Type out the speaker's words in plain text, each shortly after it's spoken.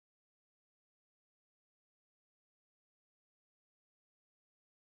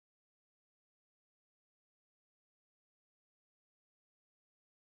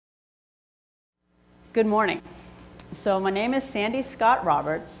Good morning. So my name is Sandy Scott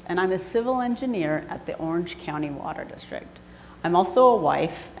Roberts, and I'm a civil engineer at the Orange County Water District. I'm also a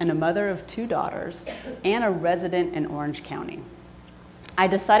wife and a mother of 2 daughters and a resident in Orange County. I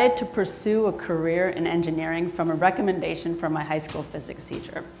decided to pursue a career in engineering from a recommendation from my high school physics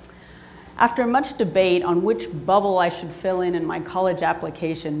teacher. After much debate on which bubble I should fill in my college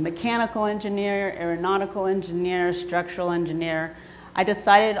application, mechanical engineer, aeronautical engineer, structural engineer, I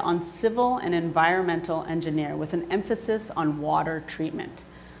decided on civil and environmental engineer with an emphasis on water treatment.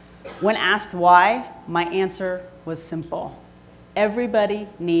 When asked why, my answer was simple. Everybody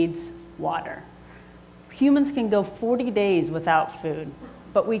needs water. Humans can go 40 days without food,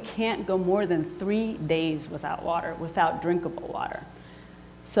 but we can't go more than 3 days without water, without drinkable water.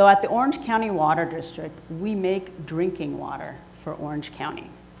 So at the Orange County Water District, we make drinking water for Orange County.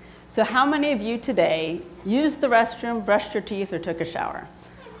 So how many of you today used the restroom, brushed your teeth, or took a shower?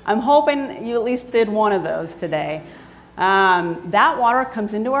 I'm hoping you at least did one of those today. That water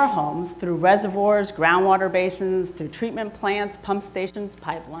comes into our homes through reservoirs, groundwater basins, through treatment plants, pump stations,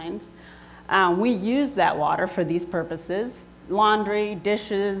 pipelines. We use that water for these purposes: laundry,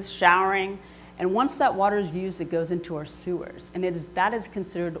 dishes, showering. And once that water is used, it goes into our sewers, and that is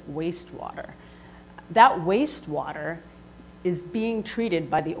considered wastewater. That wastewater is being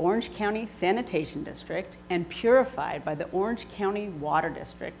treated by the Orange County Sanitation District and purified by the Orange County Water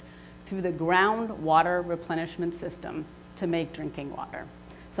District through the groundwater replenishment system to make drinking water.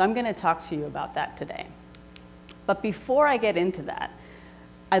 So I'm going to talk to you about that today. But before I get into that,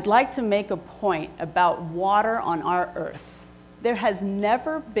 I'd like to make a point about water on our Earth. There has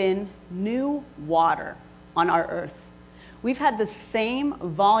never been new water on our Earth. We've had the same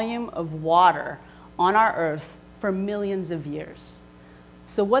volume of water on our Earth for millions of years.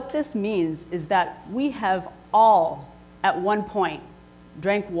 So what this means is that we have all, at one point,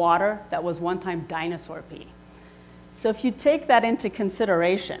 drank water that was one time dinosaur pee. So if you take that into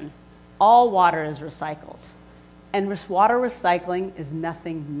consideration, all water is recycled. And water recycling is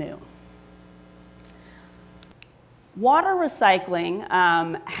nothing new. Water recycling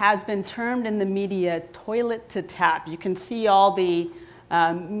has been termed in the media toilet to tap. You can see all the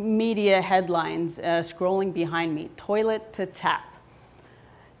media headlines scrolling behind me, toilet to tap.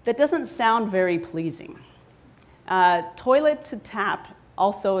 That doesn't sound very pleasing. Toilet to tap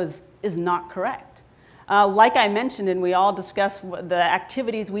also is not correct. Like I mentioned, and we all discussed the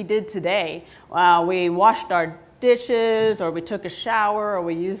activities we did today, we washed our dishes, or we took a shower, or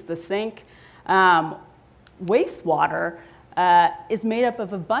we used the sink. Wastewater is made up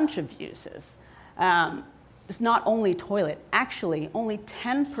of a bunch of uses. It's not only toilet. Actually, only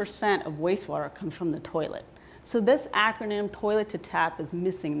 10% of wastewater comes from the toilet. So this acronym, toilet to tap, is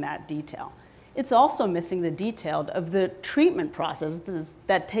missing that detail. It's also missing the detail of the treatment processes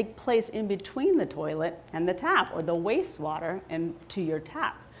that take place in between the toilet and the tap, or the wastewater and to your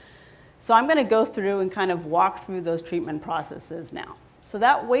tap. So I'm going to go through and kind of walk through those treatment processes now. So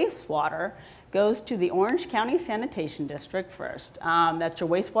that wastewater goes to the Orange County Sanitation District first. That's your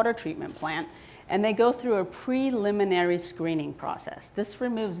wastewater treatment plant. And they go through a preliminary screening process. This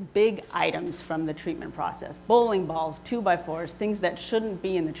removes big items from the treatment process: bowling balls, 2x4s, things that shouldn't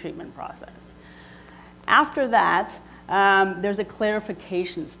be in the treatment process. After that, there's a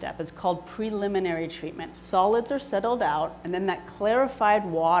clarification step. It's called preliminary treatment. Solids are settled out, and then that clarified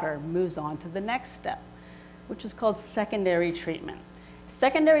water moves on to the next step, which is called secondary treatment.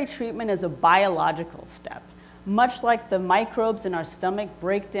 Secondary treatment is a biological step. Much like the microbes in our stomach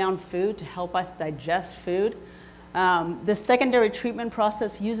break down food to help us digest food, the secondary treatment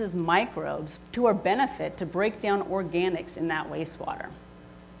process uses microbes to our benefit to break down organics in that wastewater.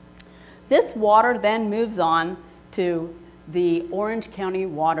 This water then moves on to the Orange County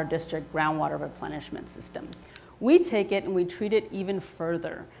Water District groundwater replenishment system. We take it and we treat it even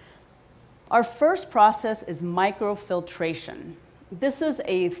further. Our first process is microfiltration. This is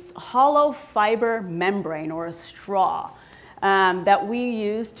a hollow fiber membrane, or a straw, that we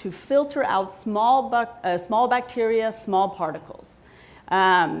use to filter out small bacteria, small particles.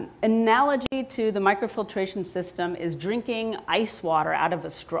 Analogy to the microfiltration system is drinking ice water out of a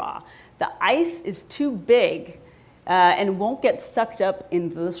straw. The ice is too big and won't get sucked up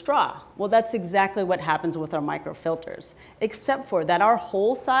into the straw. Well, that's exactly what happens with our microfilters, except for that our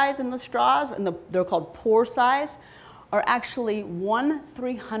hole size in the straws, and they're called pore size, are actually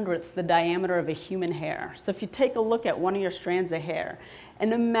 1/300th the diameter of a human hair. So if you take a look at one of your strands of hair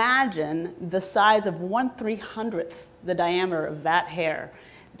and imagine the size of 1/300th the diameter of that hair,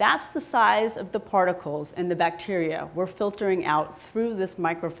 that's the size of the particles and the bacteria we're filtering out through this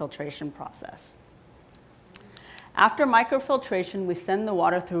microfiltration process. After microfiltration, we send the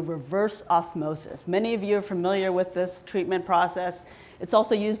water through reverse osmosis. Many of you are familiar with this treatment process. It's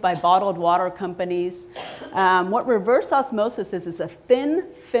also used by bottled water companies. What reverse osmosis is a thin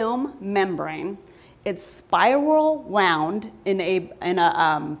film membrane. It's spiral wound in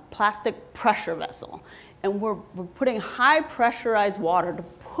a plastic pressure vessel. And we're putting high pressurized water to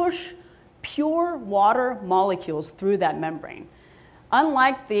push pure water molecules through that membrane.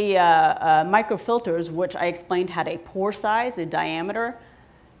 Unlike the microfilters, which I explained had a pore size, a diameter,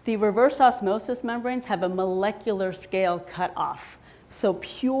 the reverse osmosis membranes have a molecular scale cut off. So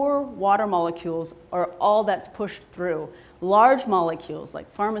pure water molecules are all that's pushed through. Large molecules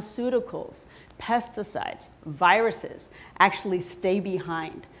like pharmaceuticals, pesticides, viruses actually stay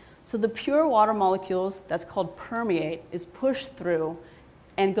behind. So the pure water molecules, that's called permeate, is pushed through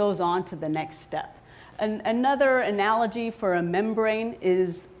and goes on to the next step. Another analogy for a membrane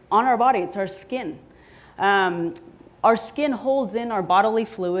is on our body, it's our skin. Our skin holds in our bodily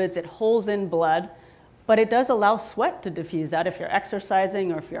fluids, it holds in blood, but it does allow sweat to diffuse out if you're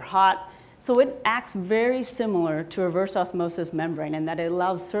exercising or if you're hot. So it acts very similar to a reverse osmosis membrane in that it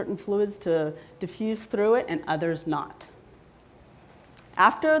allows certain fluids to diffuse through it and others not.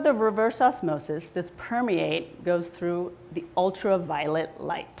 After the reverse osmosis, this permeate goes through the ultraviolet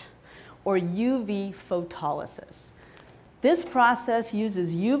light, or UV photolysis. This process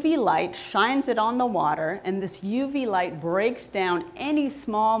uses UV light, shines it on the water, and this UV light breaks down any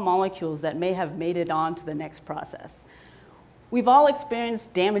small molecules that may have made it on to the next process. We've all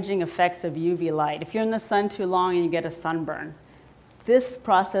experienced damaging effects of UV light. If you're in the sun too long and you get a sunburn, this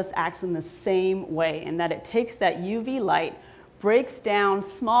process acts in the same way in that it takes that UV light, breaks down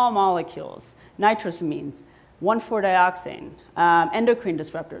small molecules, nitrosamines, 1,4-dioxane, endocrine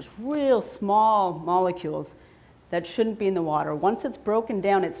disruptors, real small molecules that shouldn't be in the water. Once it's broken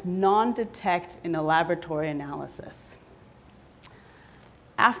down, it's non-detect in a laboratory analysis.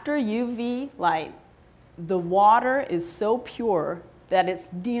 After UV light, the water is so pure that it's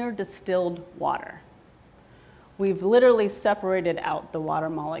near distilled water. We've literally separated out the water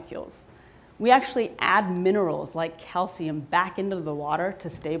molecules. We actually add minerals like calcium back into the water to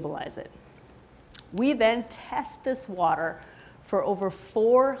stabilize it. We then test this water for over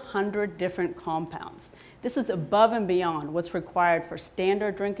 400 different compounds. This is above and beyond what's required for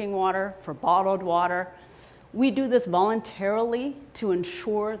standard drinking water, for bottled water. We do this voluntarily to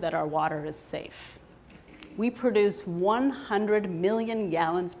ensure that our water is safe. We produce 100 million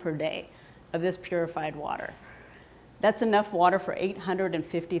gallons per day of this purified water. That's enough water for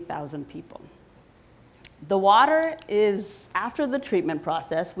 850,000 people. The water is, after the treatment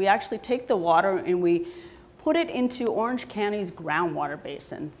process, we actually take the water and we put it into Orange County's groundwater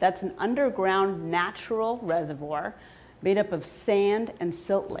basin. That's an underground natural reservoir made up of sand and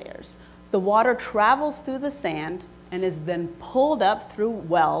silt layers. The water travels through the sand and is then pulled up through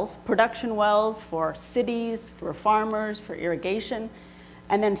wells, production wells for cities, for farmers, for irrigation,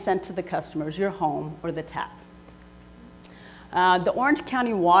 and then sent to the customers, your home or the tap. The Orange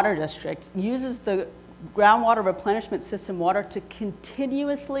County Water District uses the groundwater replenishment system water to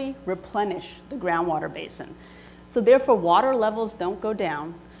continuously replenish the groundwater basin. So therefore, water levels don't go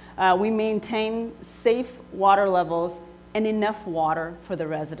down. We maintain safe water levels and enough water for the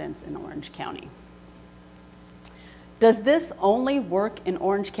residents in Orange County. Does this only work in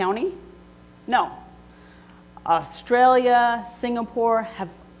Orange County? No. Australia, Singapore have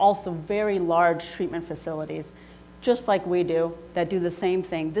also very large treatment facilities, just like we do, that do the same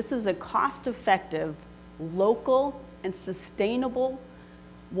thing. This is a cost-effective, local, and sustainable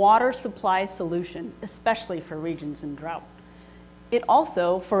water supply solution, especially for regions in drought. It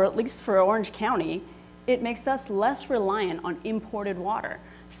also, at least for Orange County, it makes us less reliant on imported water.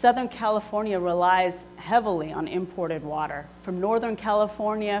 Southern California relies heavily on imported water. From Northern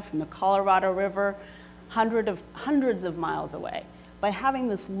California, from the Colorado River, hundreds of miles away. By having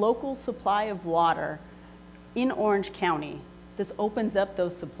this local supply of water in Orange County, this opens up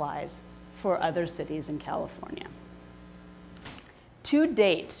those supplies for other cities in California. To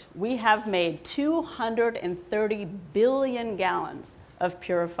date, we have made 230 billion gallons of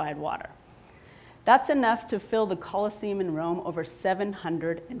purified water. That's enough to fill the Colosseum in Rome over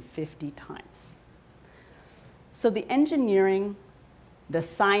 750 times. So the engineering, the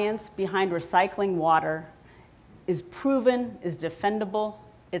science behind recycling water is proven, is defendable,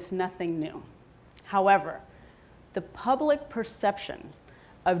 it's nothing new. However, the public perception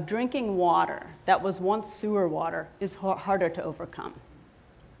of drinking water that was once sewer water is harder to overcome.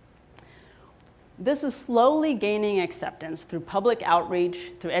 This is slowly gaining acceptance through public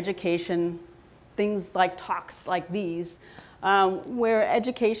outreach, through education, things like talks like these, where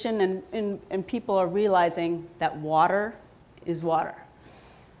education and people are realizing that water is water.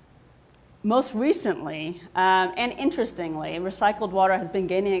 Most recently, and interestingly, recycled water has been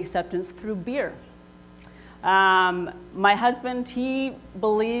gaining acceptance through beer. My husband, he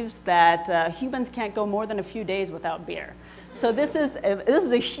believes that humans can't go more than a few days without beer. So this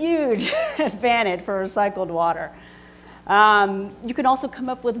is a huge advantage for recycled water. You can also come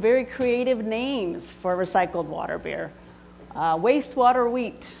up with very creative names for recycled water beer. Wastewater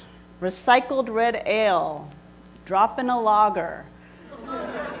wheat, recycled red ale, drop in a lager.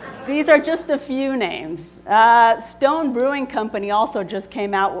 These are just a few names. Stone Brewing Company also just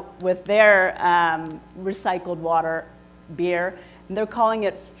came out with their recycled water beer, and they're calling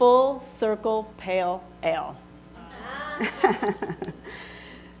it Full Circle Pale Ale.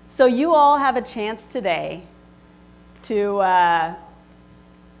 So you all have a chance today to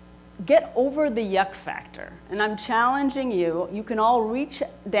get over the yuck factor. And I'm challenging you. You can all reach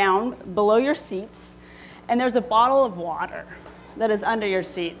down below your seats, and there's a bottle of water that is under your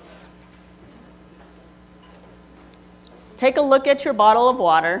seats. Take a look at your bottle of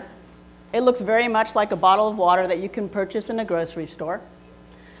water. It looks very much like a bottle of water that you can purchase in a grocery store.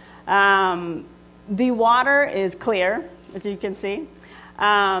 The water is clear, as you can see.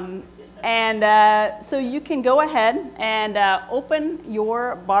 So you can go ahead and open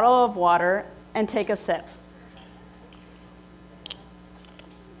your bottle of water and take a sip.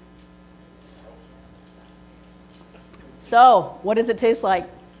 So, what does it taste like?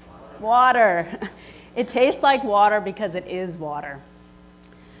 Water. It tastes like water because it is water.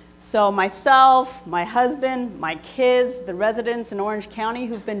 So myself, my husband, my kids, the residents in Orange County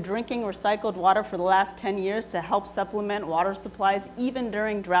who've been drinking recycled water for the last 10 years to help supplement water supplies, even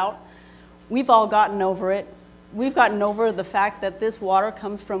during drought, we've all gotten over it. We've gotten over the fact that this water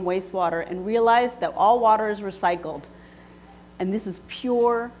comes from wastewater and realized that all water is recycled. And this is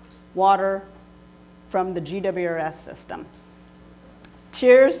pure water from the GWRS system.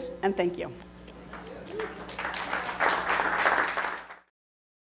 Cheers and thank you.